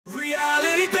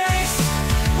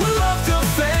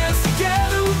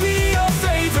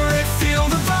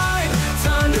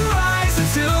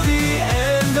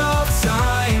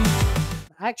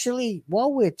actually,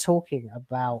 while we're talking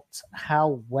about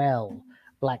how well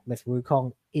Black Myth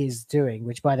Wukong is doing,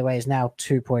 which by the way is now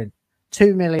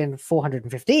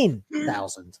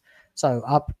 2,415,000, so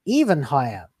up even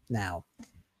higher now.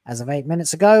 As of 8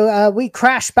 minutes ago, we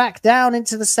crashed back down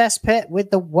into the cesspit with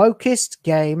the wokest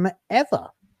game ever,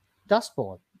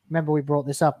 Dustborn. Remember, we brought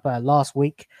this up last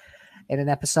week in an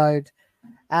episode,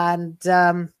 and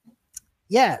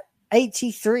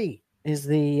 83 is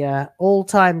the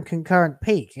all-time concurrent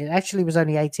peak. It actually was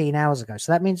only 18 hours ago,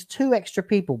 so that means 2 extra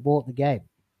people bought the game.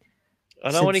 I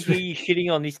don't want to hear you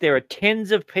shitting on this. There are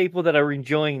tens of people that are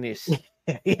enjoying this.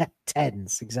 Yeah,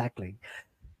 tens, exactly.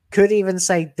 Could even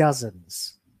say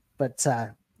dozens, but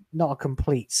not a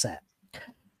complete set.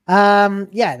 I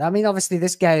mean, obviously,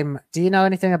 this game. Do you know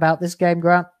anything about this game,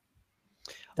 Grant?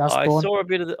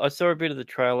 Dustborn? I saw a bit of the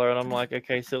trailer, and I'm like,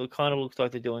 okay, so it kind of looks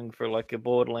like they're doing for like a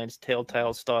Borderlands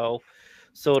Telltale style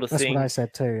sort of thing. That's what I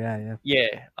said too.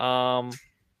 Yeah.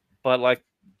 But like,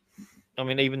 I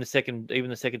mean, even the second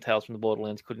Tales from the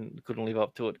Borderlands couldn't live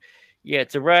up to it. Yeah,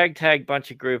 it's a ragtag bunch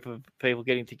of group of people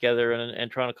getting together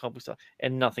and trying to accomplish stuff,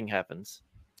 and nothing happens.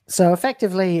 So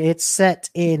effectively, it's set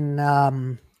in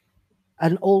an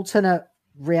alternate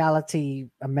reality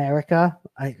America,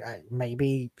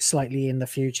 maybe slightly in the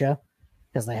future,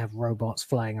 because they have robots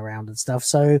flying around and stuff.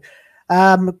 So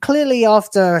clearly,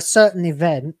 after a certain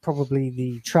event, probably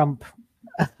the Trump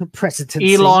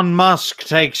presidency, Elon Musk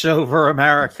takes over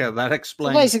America. That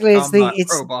explains. So basically,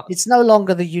 it's no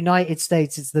longer the United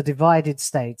States; it's the divided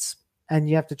states, and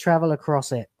you have to travel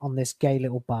across it on this gay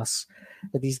little bus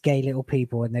with these gay little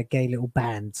people and their gay little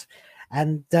band.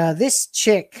 And this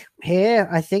chick here,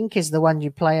 I think, is the one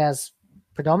you play as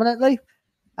predominantly.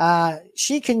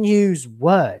 She can use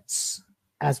words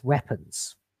as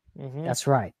weapons. Mm-hmm. That's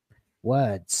right.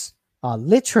 Words are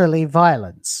literally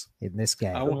violence in this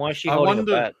game. Why is she holding a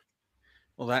bat?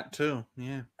 Well, that too.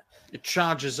 Yeah, it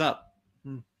charges up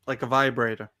like a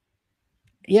vibrator.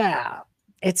 Yeah,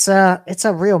 it's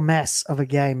a real mess of a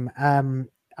game. I'm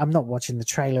not watching the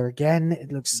trailer again.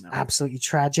 It looks absolutely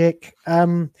tragic.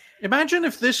 Imagine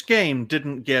if this game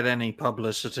didn't get any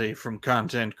publicity from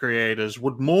content creators.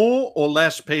 Would more or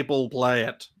less people play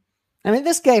it? I mean,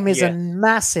 this game is a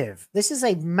massive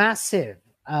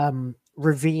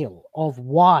reveal of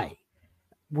why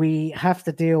we have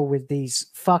to deal with these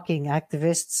fucking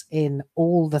activists in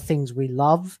all the things we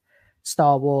love.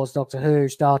 Star Wars, Doctor Who,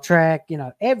 Star Trek,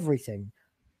 everything.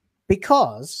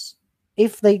 Because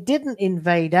if they didn't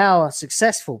invade our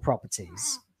successful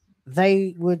properties,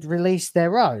 they would release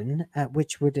their own,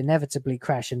 which would inevitably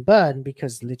crash and burn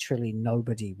because literally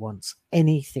nobody wants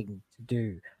anything to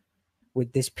do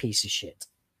with this piece of shit.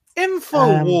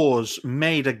 InfoWars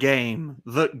made a game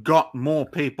that got more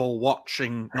people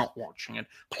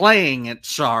playing it,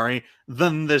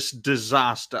 than this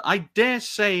disaster. I dare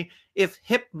say if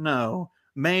Hypno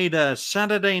made a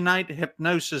Saturday night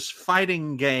hypnosis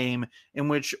fighting game in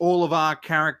which all of our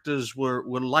characters were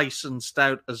licensed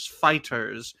out as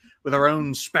fighters with their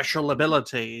own special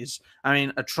abilities. I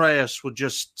mean, Atreus would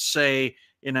just say,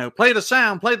 play the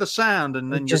sound,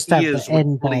 and then your ears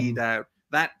would bleed out.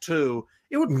 That too.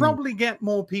 It would probably get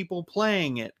more people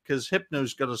playing it because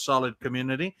Hypno's got a solid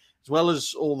community, as well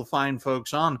as all the fine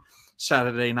folks on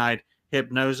Saturday night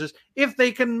hypnosis. If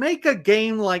they can make a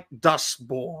game like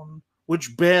Dustborn,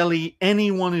 which barely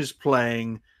anyone is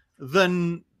playing,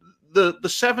 then the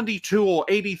 72 or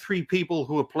 83 people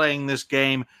who are playing this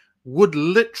game would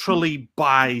literally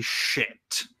buy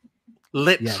shit.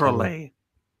 Literally.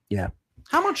 Yeah.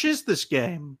 How much is this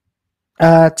game?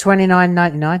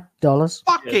 $29.99.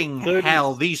 Fucking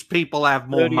hell, these people have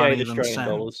more money than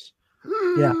sense.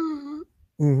 Yeah.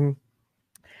 Mm-hmm.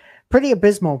 Pretty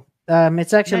abysmal.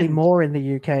 It's actually more in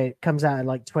the UK. It comes out at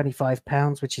like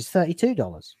 £25, which is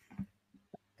 $32.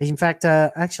 In fact,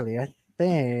 actually, I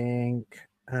think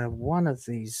one of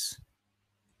these...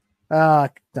 I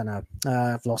don't know.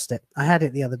 I've lost it. I had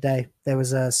it the other day. There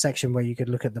was a section where you could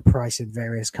look at the price in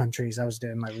various countries. I was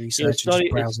doing my research.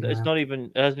 It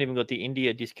hasn't even got the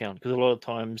India discount because a lot of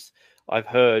times I've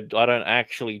heard I don't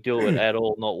actually do it at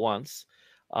all, not once.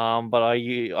 But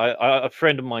a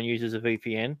friend of mine uses a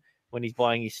VPN when he's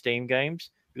buying his Steam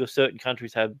games because certain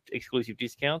countries have exclusive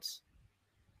discounts.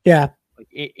 Yeah. Like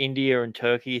India and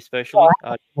Turkey, especially.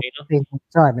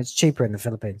 It's cheaper in the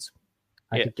Philippines.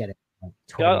 I could get it.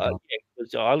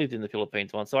 I lived in the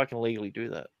Philippines once, so I can legally do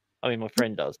that. I mean, my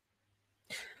friend does.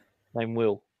 Name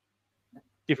Will.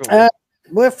 Different.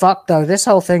 We're fucked though. This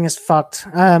whole thing is fucked.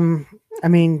 I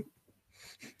mean,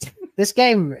 this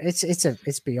game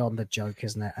it's beyond a joke,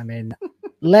 isn't it? I mean,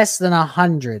 less than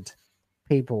 100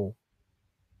 people,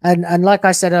 and like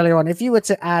I said earlier on, if you were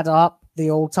to add up the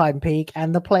all-time peak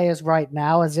and the players right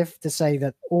now, as if to say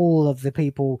that all of the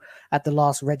people at the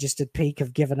last registered peak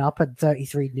have given up and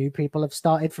 33 new people have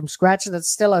started from scratch. And that's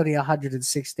still only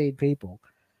 116 people.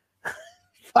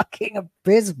 Fucking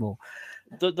abysmal.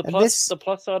 The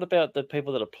plus side about the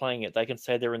people that are playing it, they can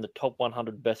say they're in the top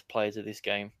 100 best players of this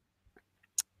game.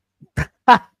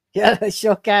 Yeah, they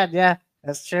sure can. Yeah,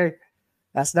 that's true.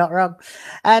 That's not wrong.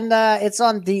 And it's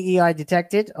on DEI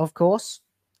Detected, of course,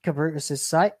 Cabrutus's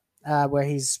site, where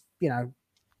he's,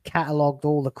 cataloged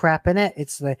all the crap in it.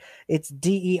 It's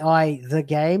DEI the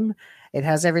game. It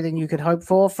has everything you could hope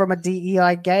for from a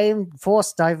DEI game: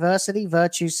 forced diversity,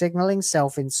 virtue signaling,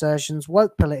 self-insertions,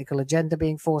 woke political agenda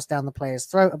being forced down the player's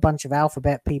throat, a bunch of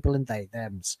alphabet people and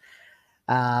they/thems.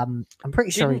 I'm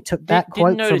pretty sure he took that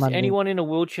quote didn't notice from anyone in a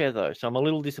wheelchair, though, so I'm a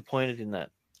little disappointed in that.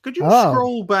 Could you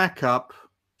scroll back up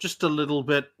just a little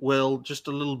bit, Will? Just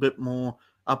a little bit more,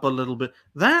 up a little bit.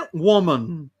 That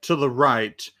woman to the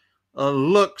right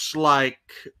looks like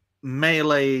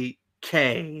Melee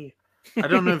K. I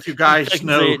don't know if you guys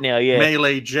know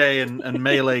Melee J and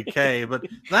Melee K, but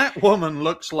that woman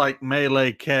looks like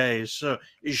Melee K. So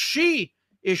is she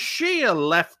a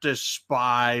leftist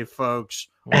spy, folks,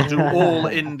 or do all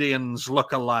Indians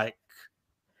look alike?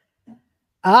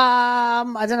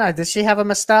 I don't know. Does she have a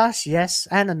mustache? Yes,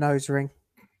 and a nose ring.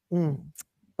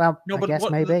 Well, no, I guess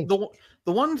maybe.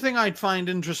 The one thing I'd find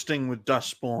interesting with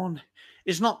Dustborn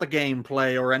is not the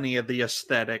gameplay or any of the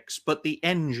aesthetics, but the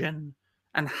engine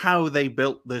and how they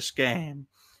built this game.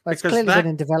 Well, it's clearly been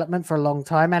in development for a long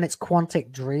time, and it's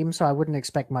Quantic Dream, so I wouldn't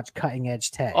expect much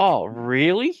cutting-edge tech. Oh,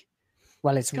 really?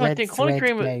 Well, it's Red Thread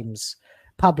Games,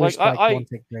 published by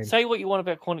Quantic Dream. Say what you want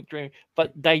about Quantic Dream,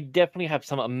 but they definitely have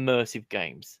some immersive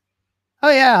games. Oh,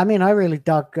 yeah. I mean, I really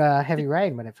dug Heavy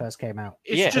Rain when it first came out.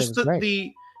 It's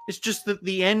just that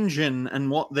the engine and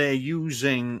what they're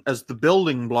using as the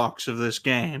building blocks of this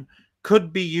game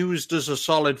could be used as a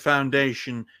solid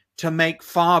foundation to make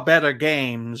far better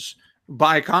games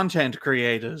by content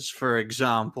creators, for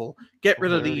example. Get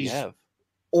rid of these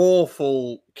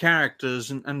awful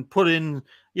characters and put in,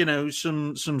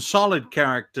 some solid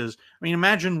characters. I mean,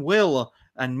 imagine Will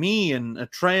and me and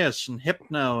Atreus and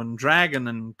Hypno and Dragon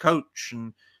and Coach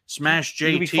and Smash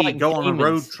JT go on a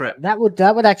road trip. That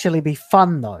would actually be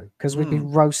fun, though, because we'd be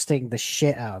roasting the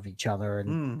shit out of each other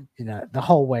and the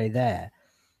whole way there.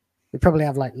 We'd probably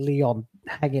have like Leon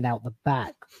hanging out the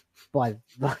back by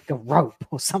like a rope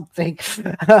or something.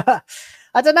 I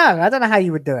don't know how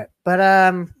you would do it, but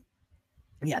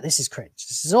yeah, this is cringe.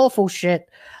 This is awful shit.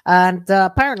 And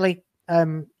apparently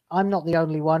I'm not the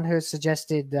only one who has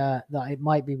suggested that it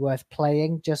might be worth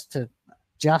playing just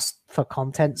for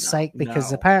content's sake,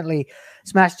 because apparently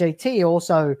Smash JT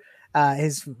also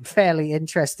is fairly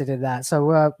interested in that.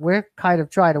 So we're kind of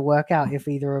trying to work out if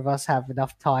either of us have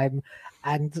enough time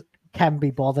and can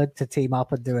be bothered to team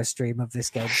up and do a stream of this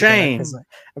game. Shame.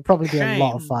 It'd probably be a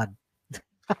lot of fun.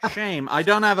 Shame. I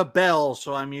don't have a bell,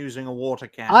 so I'm using a water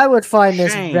can. I would find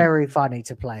this very funny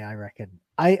to play, I reckon.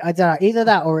 I don't know. Either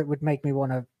that or it would make me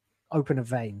want to open a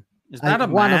vein. Is that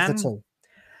one of the two?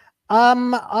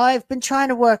 I've been trying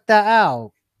to work that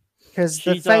out because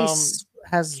the face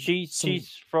has.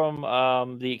 She's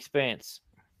from The Expanse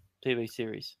TV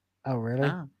series. Oh, really?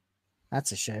 Ah.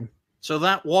 That's a shame. So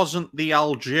that wasn't the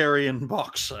Algerian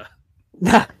boxer.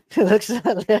 No, it looks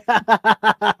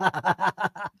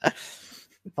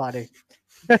funny.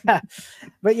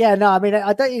 But yeah, no, I mean,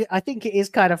 I think it is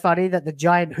kind of funny that the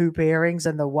giant hoop earrings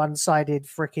and the one-sided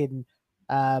freaking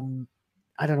I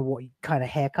don't know what kind of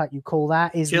haircut you call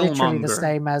that is literally the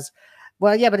same as,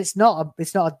 well, yeah, but it's not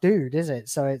a dude, is it?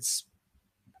 So it's,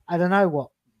 I don't know what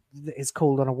it's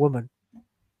called on a woman.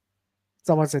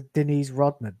 Someone said Denise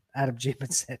Rodman. Adam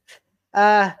Jeeman said.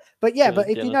 But yeah, but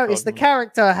if you notice, the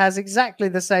character has exactly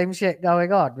the same shit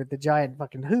going on with the giant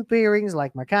fucking hoop earrings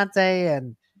like Mercante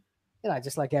and,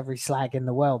 just like every slag in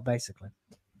the world, basically.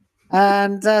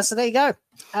 And so there you go.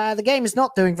 The game is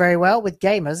not doing very well with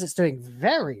gamers. It's doing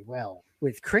very well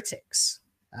with critics.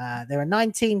 There are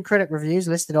 19 critic reviews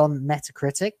listed on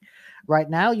Metacritic. Right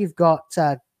now, you've got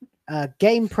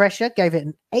Game Pressure gave it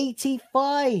an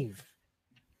 85.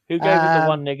 Who gave it the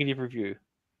one negative review?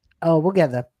 Oh, we'll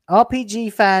get there.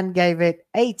 RPG Fan gave it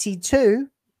 82,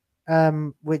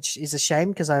 which is a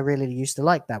shame because I really used to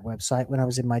like that website when I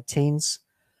was in my teens.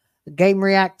 Game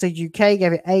Reactor UK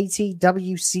gave it 80.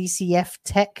 WCCF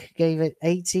Tech gave it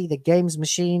 80. The Games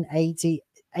Machine 80.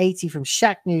 80 from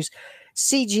Shack News.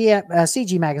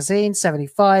 CG Magazine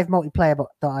 75.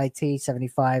 Multiplayer.it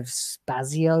 75.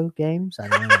 Spazio Games. I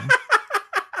don't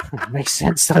know. Makes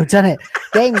sense though, doesn't it?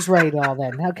 Games Radar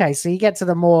then. Okay, so you get to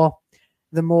the more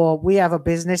we have a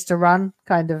business to run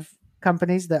kind of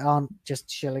companies that aren't just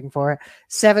shilling for it.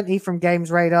 70 from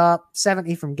Games Radar,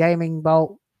 70 from Gaming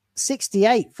Bolt,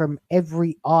 68 from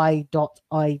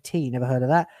everyi.it. Never heard of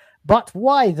that. But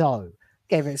why though?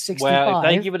 Gave it a 65. Wow, if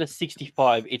they give it a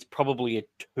 65, it's probably a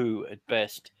 2 at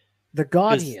best. The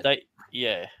Guardian. The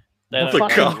The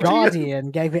fucking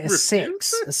Guardian gave it a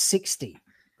 6, a 60.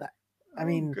 I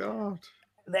mean, God.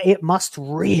 It must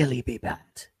really be bad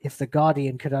if the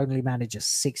Guardian could only manage a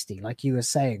 60, like you were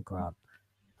saying, Grant.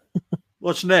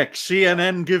 What's next?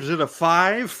 CNN gives it a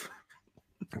 5?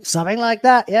 Something like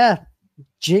that, yeah.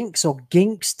 Jinx or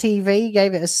Ginks TV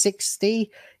gave it a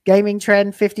 60. Gaming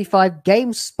Trend 55.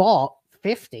 GameSpot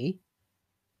 50.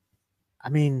 I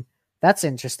mean, that's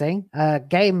interesting.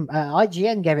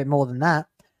 IGN gave it more than that.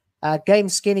 Game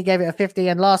Skinny gave it a 50.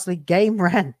 And lastly, Game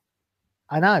Rant.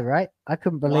 I know, right? I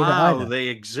couldn't believe it either. Wow, they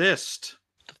exist.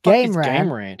 Game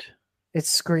Rant. It's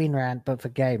Screen Rant, but for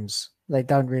games. They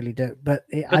don't really do it. But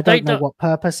I don't know what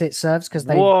purpose it serves because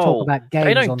they talk about games.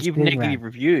 They don't on give Screen negative Rant.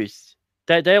 reviews.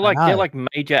 They're like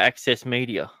major access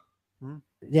media.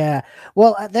 Yeah.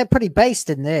 Well, they're pretty based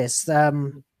in this. I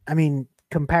mean,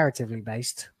 comparatively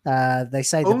based. They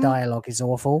say the dialogue is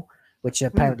awful, which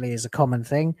apparently is a common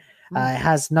thing. It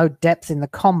has no depth in the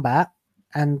combat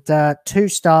and 2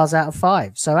 stars out of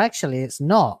 5. So actually it's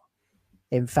not.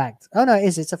 In fact, oh no, it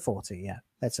is. It's a 40. Yeah,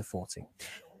 that's a 40.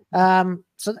 So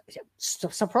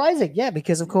surprising, yeah,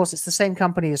 because of course it's the same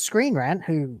company as Screen Rant,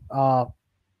 who are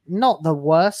not the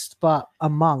worst, but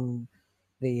among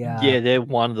the they're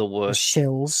one of the worst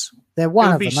shills. They're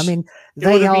one of them. I mean,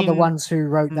 they are the ones who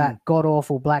wrote that god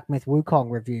awful Black Myth Wukong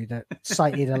review that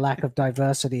cited a lack of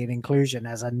diversity and inclusion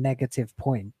as a negative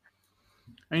point.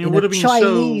 I mean, it would have been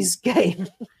Chinese game.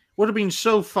 Would have been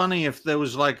so funny if there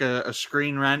was like a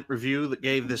Screen Rant review that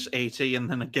gave this 80 and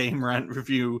then a Game Rant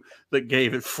review that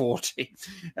gave it 40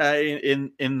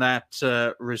 in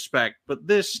that respect. But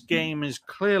this game is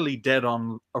clearly dead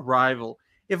on arrival.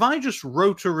 If I just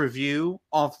wrote a review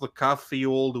off the cuff for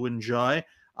you all to enjoy,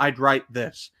 I'd write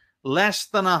this. Less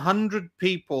than 100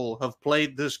 people have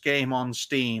played this game on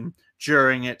Steam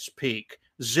during its peak.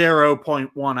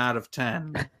 0.1 out of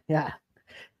 10. Yeah,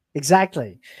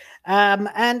 exactly.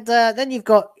 And then you've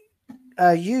got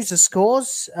user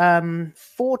scores.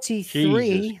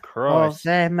 43 of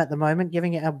them at the moment,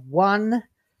 giving it a 1.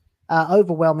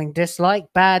 Overwhelming dislike.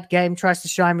 Bad game, tries to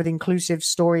shine with inclusive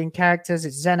story and characters.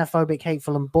 It's xenophobic,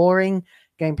 hateful, and boring.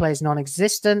 Gameplay is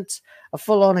non-existent. A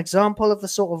full-on example of the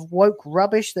sort of woke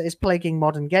rubbish that is plaguing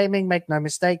modern gaming. Make no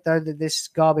mistake, though, that this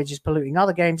garbage is polluting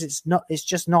other games. It's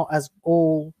just not as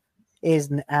all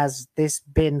in as this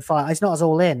bin fire. It's not as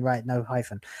all in, right? No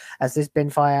hyphen. As this bin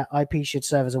fire IP should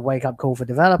serve as a wake-up call for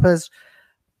developers.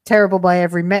 Terrible by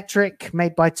every metric,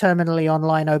 made by terminally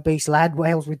online obese lad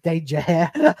whales with danger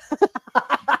hair.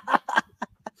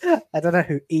 I don't know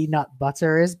who E-Nut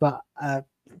Butter is, but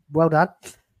well done.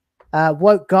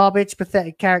 Woke garbage,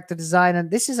 pathetic character design, and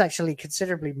this is actually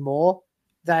considerably more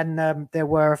than there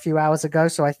were a few hours ago,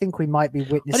 so I think we might be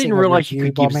witnessing. I didn't realize you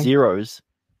could give zeros.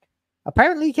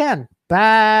 Apparently you can.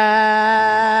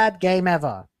 Bad game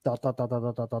ever. ... That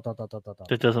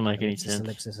doesn't make any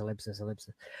sense. Ellipsis.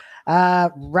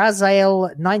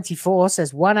 Razael94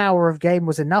 says 1 hour of game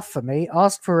was enough for me.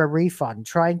 Asked for a refund.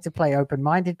 Trying to play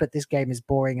open-minded, but this game is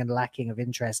boring and lacking of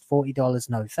interest. $40,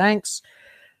 no thanks.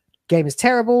 Game is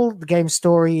terrible. The game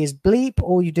story is bleep.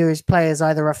 All you do is play as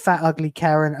either a fat, ugly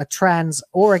Karen, a trans,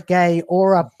 or a gay,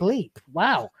 or a bleep.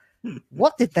 Wow.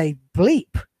 What did they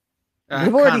bleep?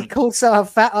 We've already called someone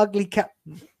fat, ugly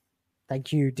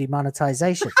Thank you,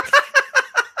 demonetization.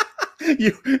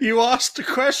 You asked a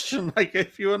question, I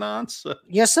gave you an answer.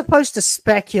 You're supposed to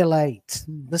speculate.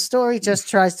 The story just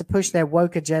tries to push their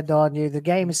woke agenda on you. The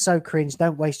game is so cringe.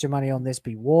 Don't waste your money on this.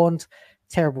 Be warned.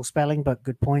 Terrible spelling, but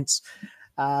good points.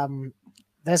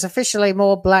 There's officially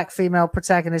more black female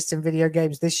protagonists in video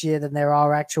games this year than there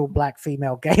are actual black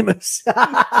female gamers.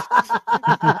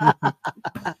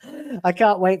 I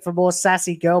can't wait for more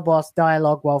sassy girl boss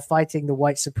dialogue while fighting the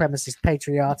white supremacist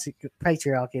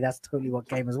patriarchy. That's totally what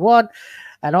gamers want.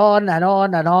 And on and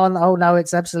on and on. Oh no,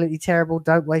 it's absolutely terrible.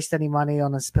 Don't waste any money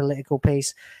on a political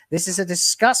piece. This is a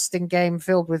disgusting game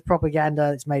filled with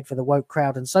propaganda. It's made for the woke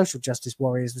crowd and social justice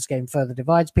warriors. This game further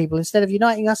divides people instead of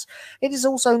uniting us. It is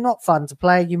also not fun to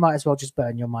play. You might as well just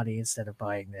burn your money instead of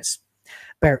buying this.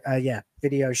 Yeah,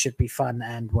 video should be fun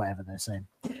and whatever they're saying.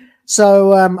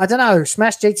 So, I don't know.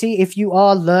 Smash JT, if you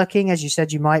are lurking, as you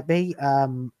said you might be,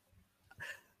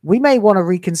 we may want to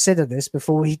reconsider this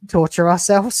before we torture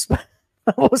ourselves.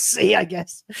 We'll see, I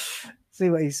guess. See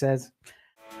what he says.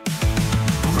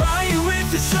 Riot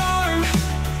with the